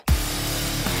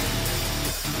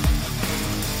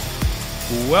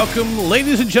Welcome,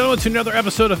 ladies and gentlemen, to another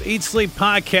episode of Eat Sleep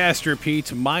Podcast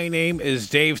Repeat. My name is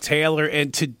Dave Taylor,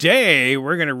 and today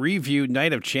we're going to review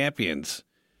Night of Champions,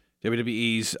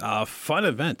 WWE's fun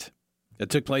event that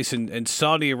took place in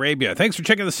Saudi Arabia. Thanks for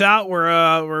checking this out.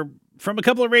 We're from a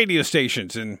couple of radio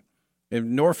stations in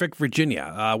Norfolk,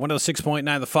 Virginia.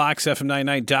 106.9 The Fox,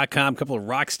 FM99.com, a couple of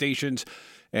rock stations.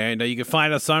 And you can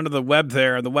find us under the web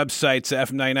there on the websites,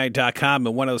 FM99.com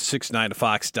and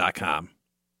 1069thefox.com.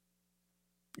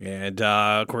 And,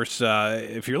 of course,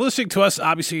 if you're listening to us,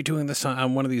 obviously you're doing this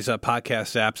on one of these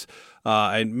podcast apps.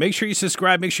 And make sure you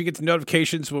subscribe. Make sure you get the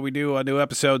notifications when we do new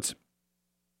episodes.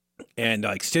 And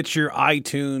like Stitcher,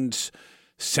 iTunes,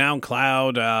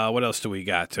 SoundCloud. What else do we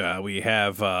got? We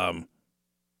have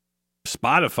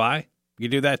Spotify. You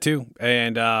can do that too.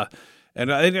 And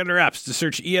any other apps to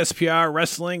search ESPR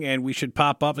Wrestling, and we should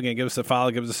pop up. Again, give us a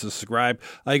follow, give us a subscribe.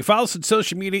 You can follow us on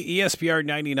social media,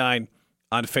 ESPR99.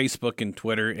 On Facebook and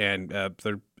Twitter, and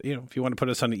if you want to put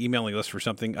us on the emailing list for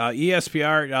something,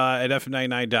 ESPR at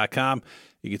FM99.com.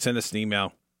 You can send us an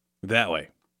email that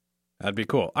way. That'd be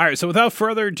cool. All right, so without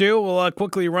further ado, we'll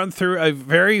quickly run through a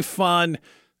very fun,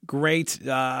 great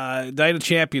Night of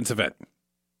Champions event.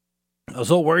 I was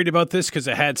a little worried about this because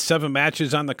it had 7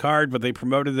 matches on the card, but they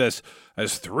promoted this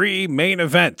as 3 main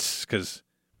events because,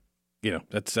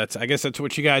 that's I guess that's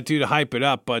what you got to do to hype it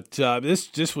up. But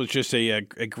this was just a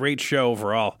great show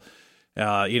overall.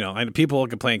 And people will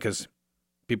complain because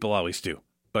people always do.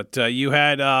 But you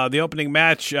had the opening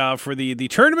match for the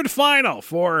tournament final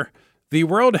for the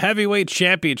World Heavyweight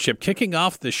Championship kicking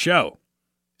off the show.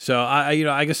 So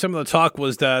I guess some of the talk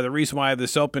was the reason why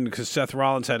this opened because Seth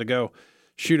Rollins had to go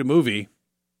shoot a movie.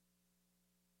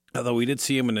 Although we did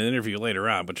see him in an interview later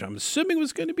on, which I'm assuming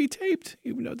was going to be taped,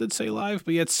 even though it did say live.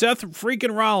 But yet Seth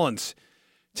freaking Rollins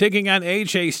taking on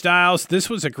AJ Styles. This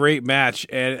was a great match.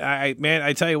 And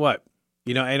I tell you what,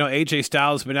 I know AJ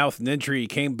Styles has been out with an injury. He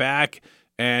came back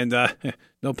and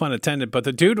no pun intended, but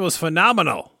the dude was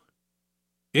phenomenal.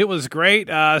 It was great.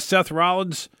 Seth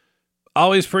Rollins,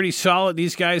 always pretty solid.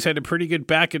 These guys had a pretty good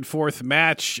back and forth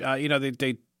match.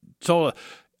 They told,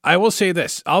 I will say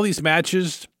this, all these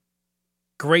matches,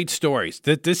 great stories.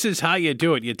 This is how you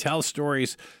do it. You tell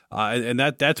stories, and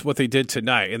that's what they did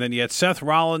tonight. And then you had Seth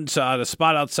Rollins, the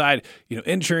spot outside,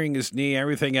 injuring his knee,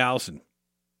 everything else, and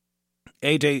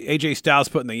AJ Styles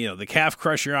putting the calf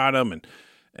crusher on him and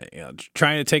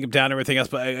trying to take him down, everything else.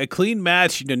 But a clean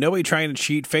match. Nobody trying to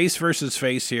cheat. Face versus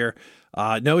face here.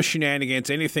 No shenanigans.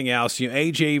 Anything else?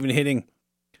 AJ even hitting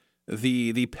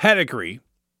the pedigree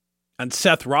on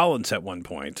Seth Rollins at one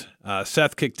point.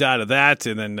 Seth kicked out of that,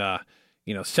 and then.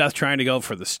 Seth trying to go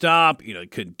for the stop, he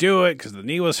couldn't do it because the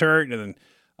knee was hurt. And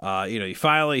then, he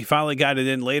finally got it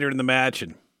in later in the match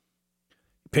and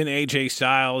pinned AJ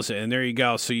Styles. And there you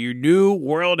go. So your new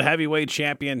world heavyweight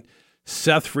champion,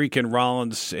 Seth freaking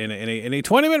Rollins in a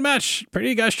 20-minute match.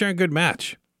 Pretty gosh darn good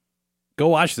match. Go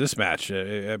watch this match.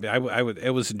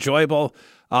 It was enjoyable.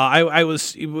 I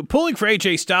was pulling for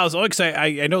AJ Styles. Because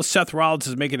I know Seth Rollins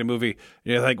is making a movie.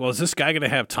 And you're like, well, is this guy going to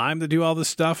have time to do all this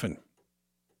stuff? And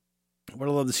would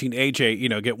have loved to seen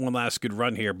AJ, get one last good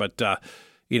run here, but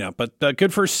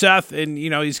good for Seth, and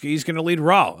he's going to lead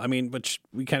Raw. I mean, which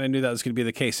we kind of knew that was going to be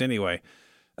the case anyway.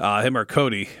 Him or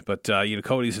Cody, but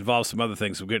Cody's involved in some other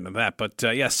things. We'll get into that, but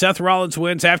Seth Rollins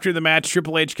wins after the match.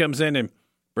 Triple H comes in and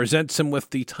presents him with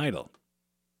the title.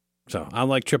 So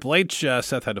unlike Triple H,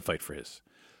 Seth had to fight for his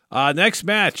next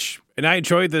match, and I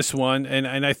enjoyed this one,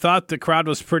 and I thought the crowd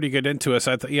was pretty good into us.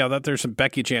 I thought there's some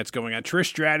Becky chants going on. Trish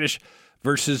Stratus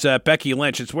versus Becky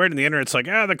Lynch. It's weird in the internet. It's like,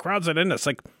 the crowd's not into us.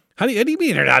 Like, how do you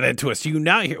mean they're not into us? Do you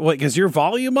not hear? What, is your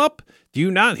volume up? Do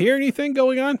you not hear anything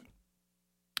going on?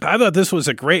 I thought this was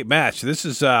a great match. This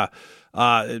is, Trish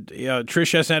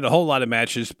hasn't had a whole lot of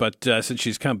matches, but since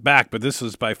she's come back, but this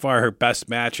was by far her best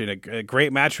match and a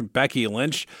great match from Becky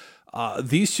Lynch.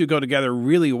 These two go together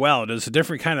really well. It was a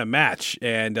different kind of match,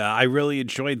 and I really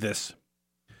enjoyed this.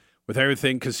 With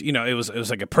everything, because it was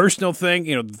like a personal thing,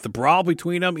 the brawl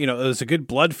between them, it was a good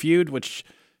blood feud, which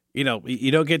you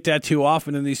don't get that too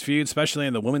often in these feuds, especially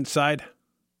on the women's side.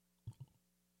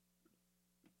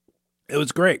 It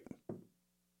was great.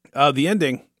 The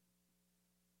ending,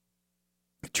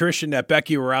 Trish and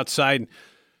Becky were outside.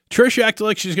 Trish acted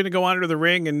like she's going to go under the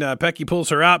ring, and Becky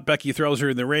pulls her out. Becky throws her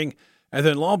in the ring, and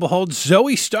then lo and behold,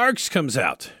 Zoe Starks comes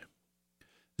out.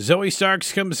 Zoe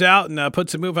Starks comes out and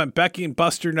puts a move on Becky and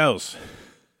busts her nose.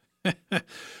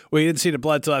 We didn't see the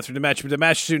blood till after the match, but the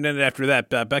match soon ended after that.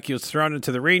 Becky was thrown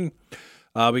into the ring.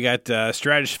 We got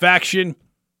Stratisfaction.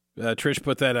 Trish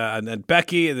put that on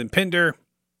Becky and then pinned her.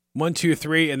 1, 2,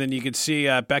 3, and then you can see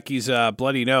Becky's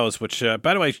bloody nose, which,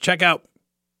 by the way, check out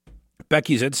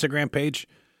Becky's Instagram page.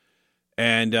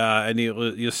 And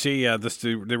you'll see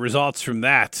the results from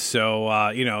that. So,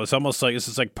 it's almost like this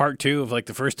is like part 2 of like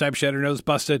the first time she had her nose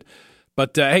busted.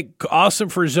 But, hey, awesome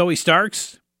for Zoe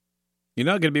Starks.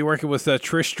 Going to be working with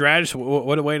Trish Stratus.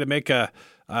 What a way to make a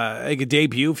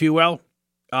debut, if you will,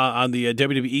 on the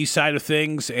WWE side of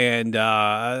things. And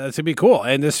that's going to be cool.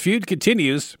 And this feud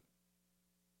continues.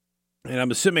 And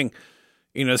I'm assuming,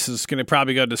 this is going to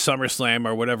probably go to SummerSlam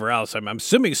or whatever else. I'm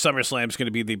assuming SummerSlam is going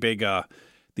to be the big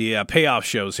payoff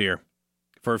shows here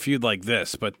for a feud like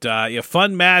this. But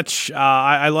fun match.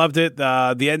 I loved it.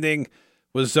 The ending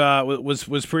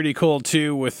was pretty cool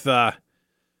too with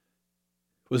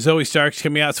Zoe Starks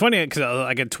coming out. It's funny because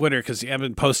I get Twitter because I've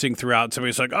been posting throughout.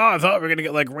 Somebody's like, "Oh, I thought we were gonna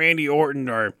get like Randy Orton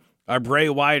or Bray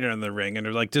Wyatt in the ring," and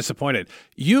they're like disappointed.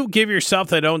 You give yourself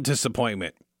that own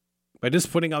disappointment by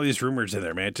just putting all these rumors in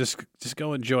there, man. Just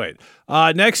go enjoy it.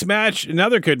 Next match,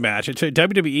 another good match. It's a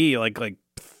WWE like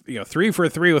 3 for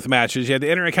 3 with matches. You had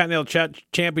the Intercontinental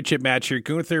Championship match here,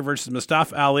 Gunther versus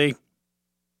Mustafa Ali.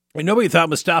 And nobody thought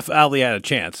Mustafa Ali had a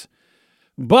chance.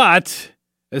 But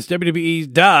as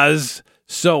WWE does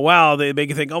so well, they make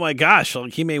you think, oh my gosh,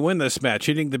 he may win this match.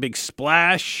 Hitting the big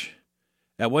splash.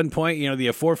 At one point,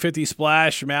 the 450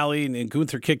 splash from Ali and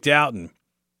Gunther kicked out. And,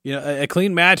 a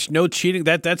clean match, no cheating.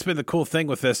 That's been the cool thing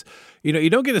with this. You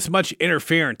don't get as much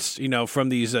interference, from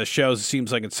these shows, it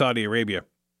seems like in Saudi Arabia.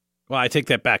 Well, I take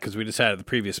that back because we just had the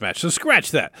previous match. So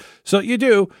scratch that. So you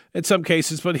do in some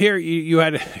cases, but here you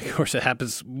had, of course, it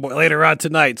happens later on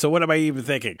tonight. So what am I even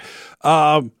thinking?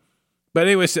 But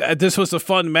anyways, this was a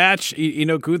fun match.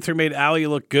 Gunther made Ali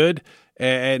look good,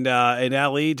 and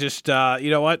Ali just,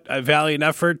 a valiant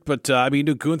effort. But you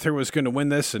knew Gunther was going to win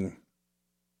this, and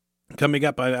coming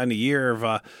up on a year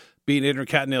of being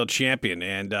Intercontinental Champion,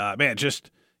 and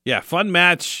fun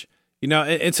match.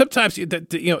 And sometimes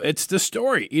it's the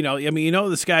story.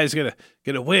 This guy is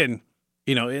gonna win.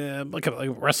 Like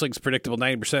wrestling's predictable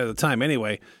 90% of the time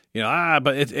anyway.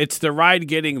 But it's the ride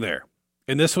getting there,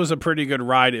 and this was a pretty good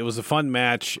ride. It was a fun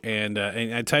match, and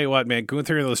I tell you what, man, going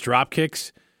through those drop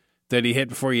kicks that he hit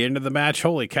before you ended the match,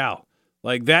 holy cow!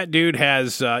 Like that dude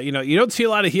has, you don't see a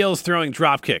lot of heels throwing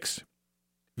drop kicks.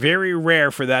 Very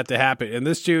rare for that to happen, and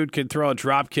this dude can throw a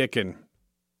drop kick and.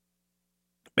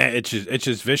 Man, it's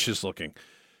just vicious looking.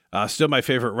 Still my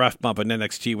favorite ref bump in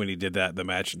NXT when he did that in the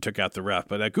match and took out the ref.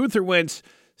 But Gunther wins,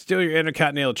 still your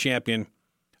Intercontinental Champion.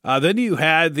 Then you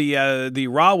had the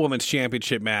Raw Women's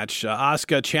Championship match.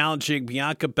 Asuka challenging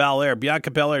Bianca Belair.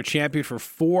 Bianca Belair champion for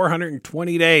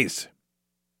 420 days.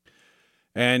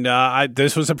 And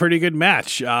this was a pretty good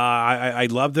match. I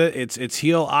loved it. It's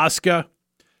heel Asuka.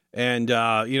 And,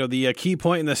 the key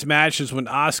point in this match is when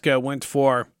Asuka went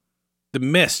for the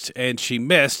mist, and she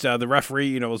missed. The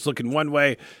referee, was looking one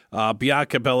way.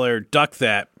 Bianca Belair ducked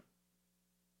that.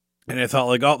 And I thought,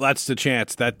 like, oh, that's the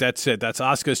chance. That's it. That's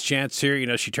Asuka's chance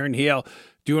here. She turned heel,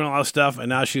 doing a lot of stuff, and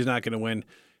now she's not going to win,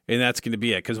 and that's going to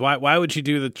be it. Because why would she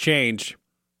do the change,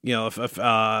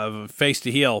 if face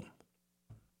to heel,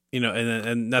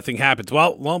 and nothing happens?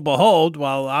 Well, lo and behold,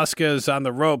 while Asuka is on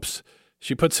the ropes,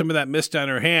 she puts some of that mist on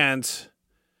her hands.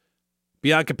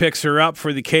 Bianca picks her up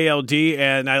for the KLD,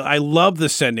 and I love the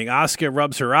sending. Asuka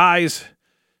rubs her eyes,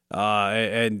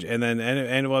 and then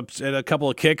ended up at a couple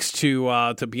of kicks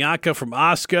to Bianca from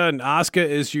Asuka, and Asuka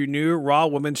is your new Raw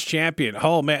Women's Champion.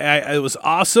 Oh man, it was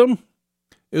awesome.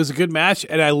 It was a good match,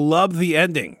 and I love the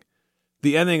ending.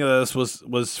 The ending of this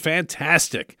was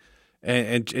fantastic,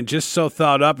 and just so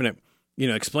thought up, and it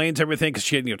explains everything because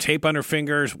she had tape on her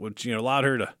fingers, which allowed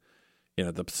her to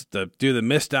do the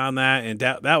mist on that, and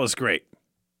that was great.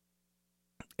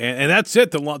 And that's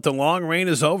it. The long reign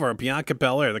is over. Bianca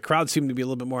Belair. The crowd seemed to be a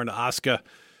little bit more into Asuka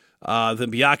than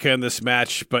Bianca in this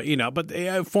match. But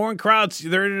foreign crowds,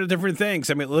 they're into different things.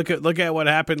 I mean, look at what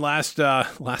happened last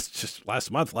month, just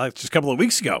a couple of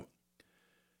weeks ago.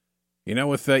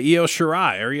 With Io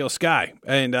Shirai or Io Sky,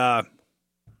 and how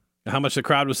much the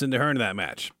crowd was into her in that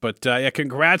match. But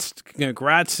congrats to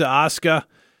Asuka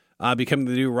becoming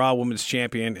the new Raw Women's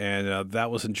Champion, and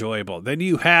that was enjoyable. Then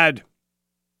you had.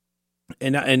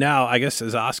 And now, I guess,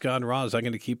 is Asuka on Raw? Is that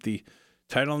going to keep the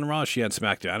title on Raw? Is she on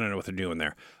SmackDown? I don't know what they're doing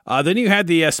there. Then you had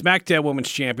the SmackDown Women's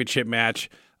Championship match.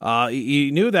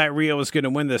 You knew that Rhea was going to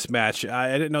win this match.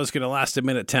 I didn't know it was going to last a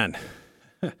minute 10.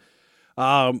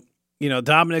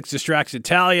 Dominic distracts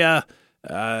Natalya,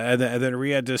 and then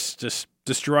Rhea just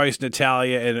destroys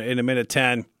Natalya in a minute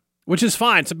 10, which is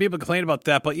fine. Some people complain about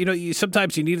that, but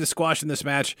sometimes you need a squash in this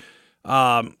match.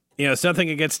 It's nothing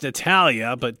against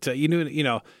Natalya, but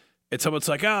it's someone's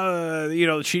like,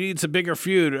 she needs a bigger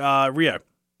feud. Rhea,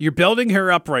 you're building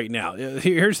her up right now.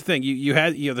 Here's the thing: you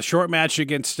had the short match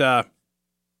against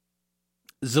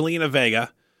Zelina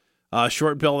Vega.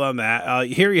 Short build on that.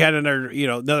 Here you had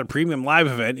another premium live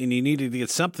event, and you needed to get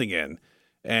something in.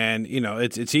 And,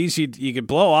 it's easy. You could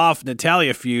blow off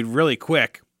Natalya feud really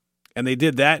quick, and they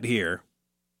did that here.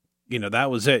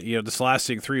 That was it. This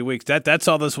lasting 3 weeks. That's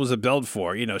all this was a build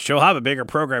for. She'll have a bigger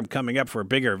program coming up for a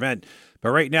bigger event. But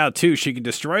right now, too, she can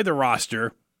destroy the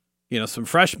roster. Some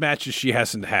fresh matches she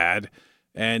hasn't had.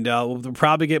 And we'll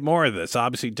probably get more of this.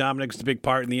 Obviously, Dominic's a big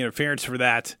part in the interference for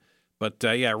that. But,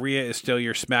 Rhea is still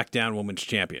your SmackDown Women's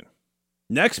Champion.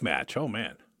 Next match. Oh,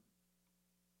 man.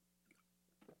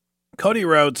 Cody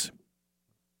Rhodes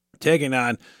taking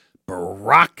on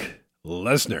Brock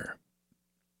Lesnar.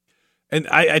 And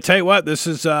I tell you what, this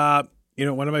is, one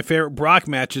of my favorite Brock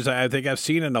matches I think I've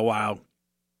seen in a while.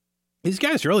 These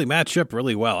guys really match up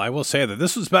really well. I will say that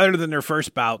this was better than their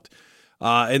first bout.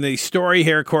 And the story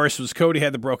here, of course, was Cody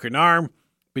had the broken arm,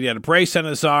 but he had a brace on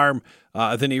his arm.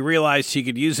 Then he realized he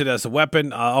could use it as a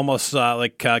weapon, almost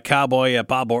like Cowboy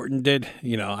Bob Orton did.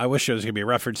 I wish there was going to be a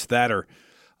reference to that, or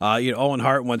Owen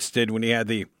Hart once did when he had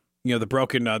the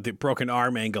broken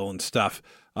arm angle and stuff.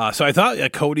 So I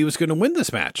thought Cody was going to win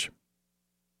this match.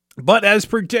 But as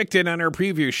predicted on our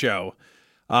preview show,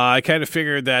 I kind of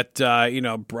figured that,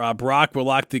 Brock will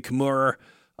lock the Kimura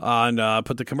on,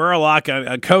 put the Kimura lock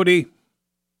on Cody.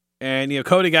 And,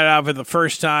 Cody got it out for the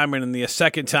first time, and then the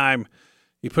second time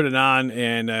he put it on,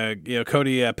 and,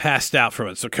 Cody passed out from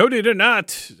it. So Cody did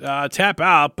not tap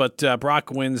out, but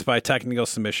Brock wins by technical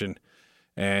submission.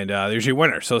 And there's your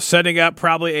winner. So setting up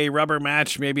probably a rubber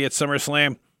match, maybe at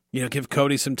SummerSlam. Give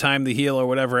Cody some time to heal or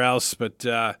whatever else. But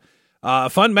a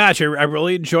fun match. I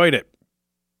really enjoyed it.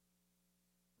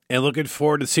 And looking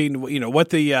forward to seeing, what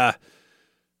the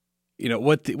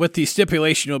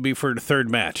stipulation will be for the third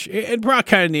match. And Brock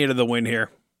kind of needed the win here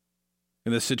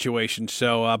in this situation.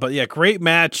 So, but yeah, great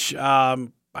match.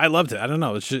 I loved it. I don't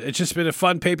know. It's just been a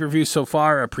fun pay-per-view so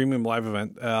far, a premium live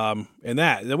event. And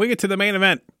that. Then we get to the main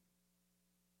event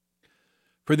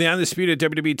for the Undisputed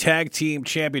WWE Tag Team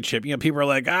Championship. People are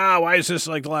like, why is this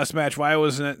like the last match? Why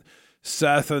wasn't it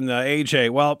Seth and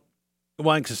AJ? Well,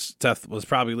 one, because Seth was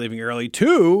probably leaving early.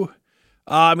 Two,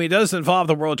 it does involve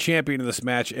the world champion in this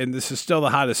match, and this is still the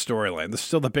hottest storyline. This is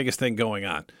still the biggest thing going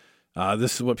on.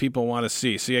 This is what people want to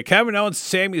see. So, Kevin Owens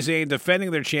and Sami Zayn defending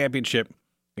their championship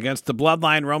against the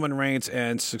Bloodline, Roman Reigns,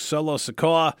 and Solo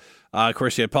Sikoa. Of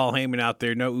course, you had Paul Heyman out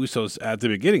there. No Usos at the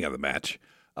beginning of the match.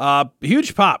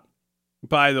 Huge pop,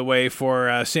 by the way,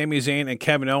 for Sami Zayn and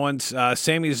Kevin Owens.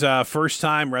 Sami's first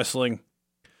time wrestling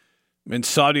in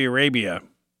Saudi Arabia.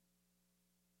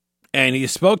 And he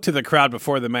spoke to the crowd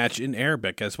before the match in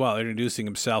Arabic as well, introducing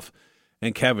himself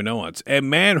and Kevin Owens. And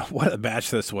man, what a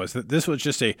match this was. This was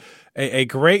just a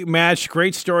great match,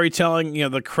 great storytelling.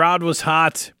 The crowd was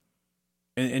hot,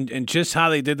 and just how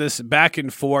they did this back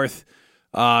and forth.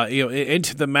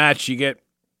 Into the match, you get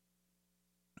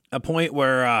a point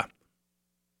where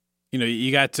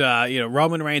you got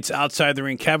Roman Reigns outside the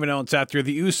ring, Kevin Owens after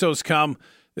the Usos come,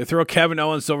 they throw Kevin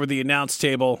Owens over the announce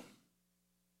table.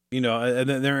 And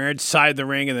then they're inside the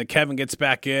ring, and then Kevin gets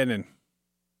back in, and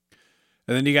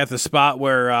then you got the spot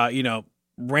where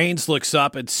Reigns looks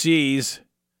up and sees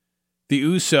the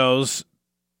Usos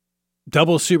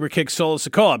double super kick Solo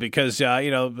Sikoa because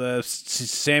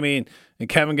Sami and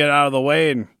Kevin get out of the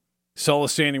way, and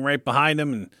Solo's standing right behind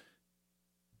him, and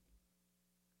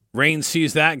Reigns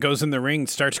sees that and goes in the ring and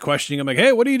starts questioning him like,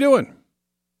 "Hey, what are you doing?"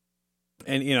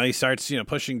 And he starts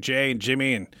pushing Jay and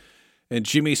Jimmy, and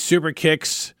Jimmy super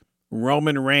kicks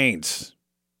Roman Reigns.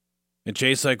 And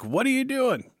Jay's like, "What are you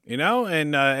doing?"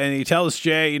 And he tells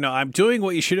Jay, "I'm doing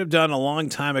what you should have done a long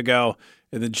time ago."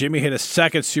 And then Jimmy hit a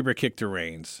second super kick to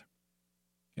Reigns.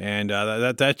 And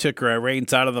that took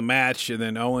Reigns out of the match. And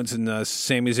then Owens and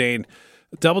Sami Zayn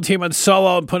double team on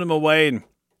Solo and put him away and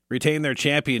retain their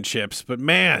championships. But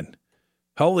man,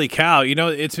 holy cow.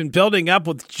 It's been building up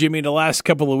with Jimmy the last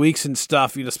couple of weeks and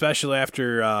stuff, especially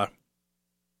after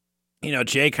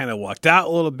Jay kind of walked out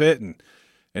a little bit and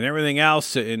everything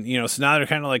else. And, so now they're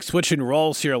kind of like switching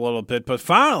roles here a little bit. But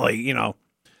finally,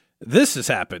 this has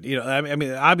happened.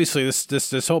 Obviously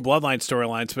this whole Bloodline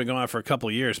storyline's been going on for a couple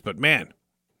of years. But, man,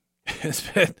 it's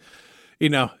been,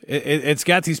 it's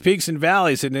got these peaks and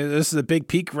valleys. And this is a big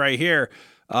peak right here.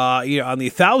 On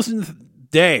the 1,000th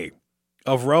day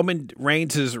of Roman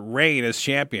Reigns' reign as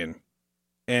champion.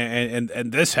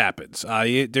 And this happens.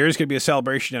 There's going to be a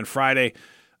celebration on Friday.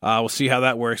 We'll see how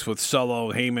that works with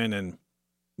Solo, Heyman, and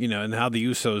and how the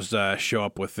Usos show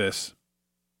up with this.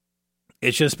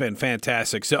 It's just been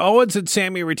fantastic. So Owens and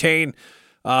Sami retain.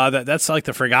 That's like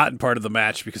the forgotten part of the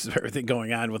match because of everything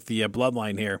going on with the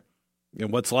Bloodline here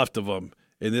and what's left of them.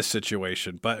 in this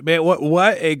situation. But man,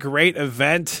 what a great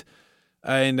event.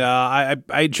 And I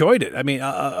enjoyed it. I mean,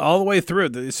 all the way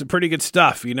through. It's some pretty good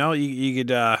stuff. You know, you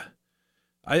could,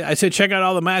 I say check out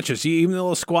all the matches, even the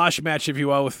little squash match, if you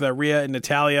will, with Rhea and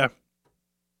Natalya.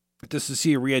 Just to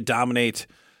see Rhea dominate,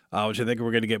 which I think we're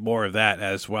going to get more of that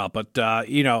as well. But,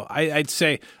 I'd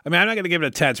say, I'm not going to give it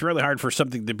a 10. It's really hard for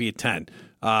something to be a 10.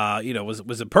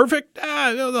 Was it perfect?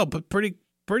 No, but pretty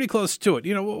close to it.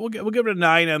 We'll give it a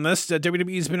 9 on this.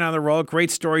 WWE's been on the roll.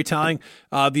 Great storytelling.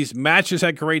 These matches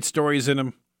had great stories in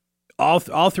them all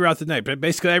throughout the night. But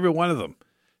basically every one of them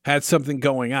had something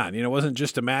going on. It wasn't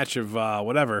just a match of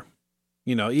whatever.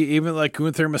 Even like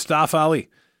Gunther Mustafa Ali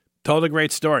told a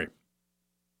great story.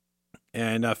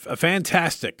 And a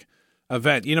fantastic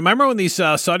event. Remember when these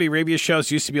Saudi Arabia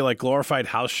shows used to be like glorified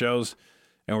house shows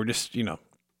and were just,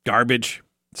 garbage?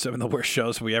 Some of the worst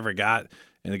shows we ever got.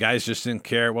 And the guys just didn't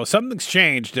care. Well, something's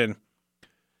changed, and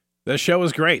the show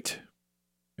was great.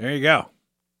 There you go.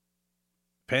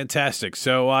 Fantastic.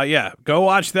 So, go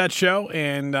watch that show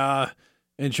and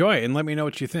enjoy it, and let me know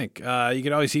what you think. You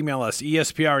can always email us,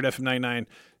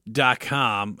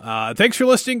 espr@fm99.com. Thanks for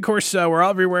listening. Of course, we're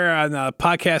everywhere on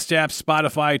podcast apps,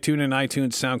 Spotify, TuneIn,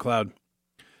 iTunes, SoundCloud.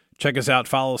 Check us out.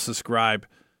 Follow, subscribe,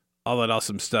 all that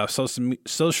awesome stuff.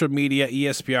 Social media,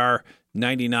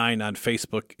 ESPR99 on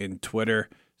Facebook and Twitter.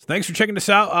 So thanks for checking us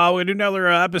out. We'll do another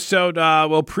episode.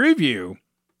 We'll preview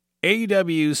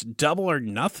AEW's Double or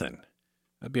Nothing.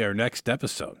 That'll be our next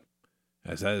episode,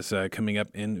 as that is coming up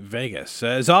in Vegas.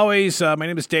 As always, my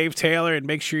name is Dave Taylor, and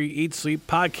make sure you eat, sleep,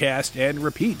 podcast, and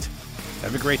repeat.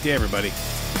 Have a great day, everybody.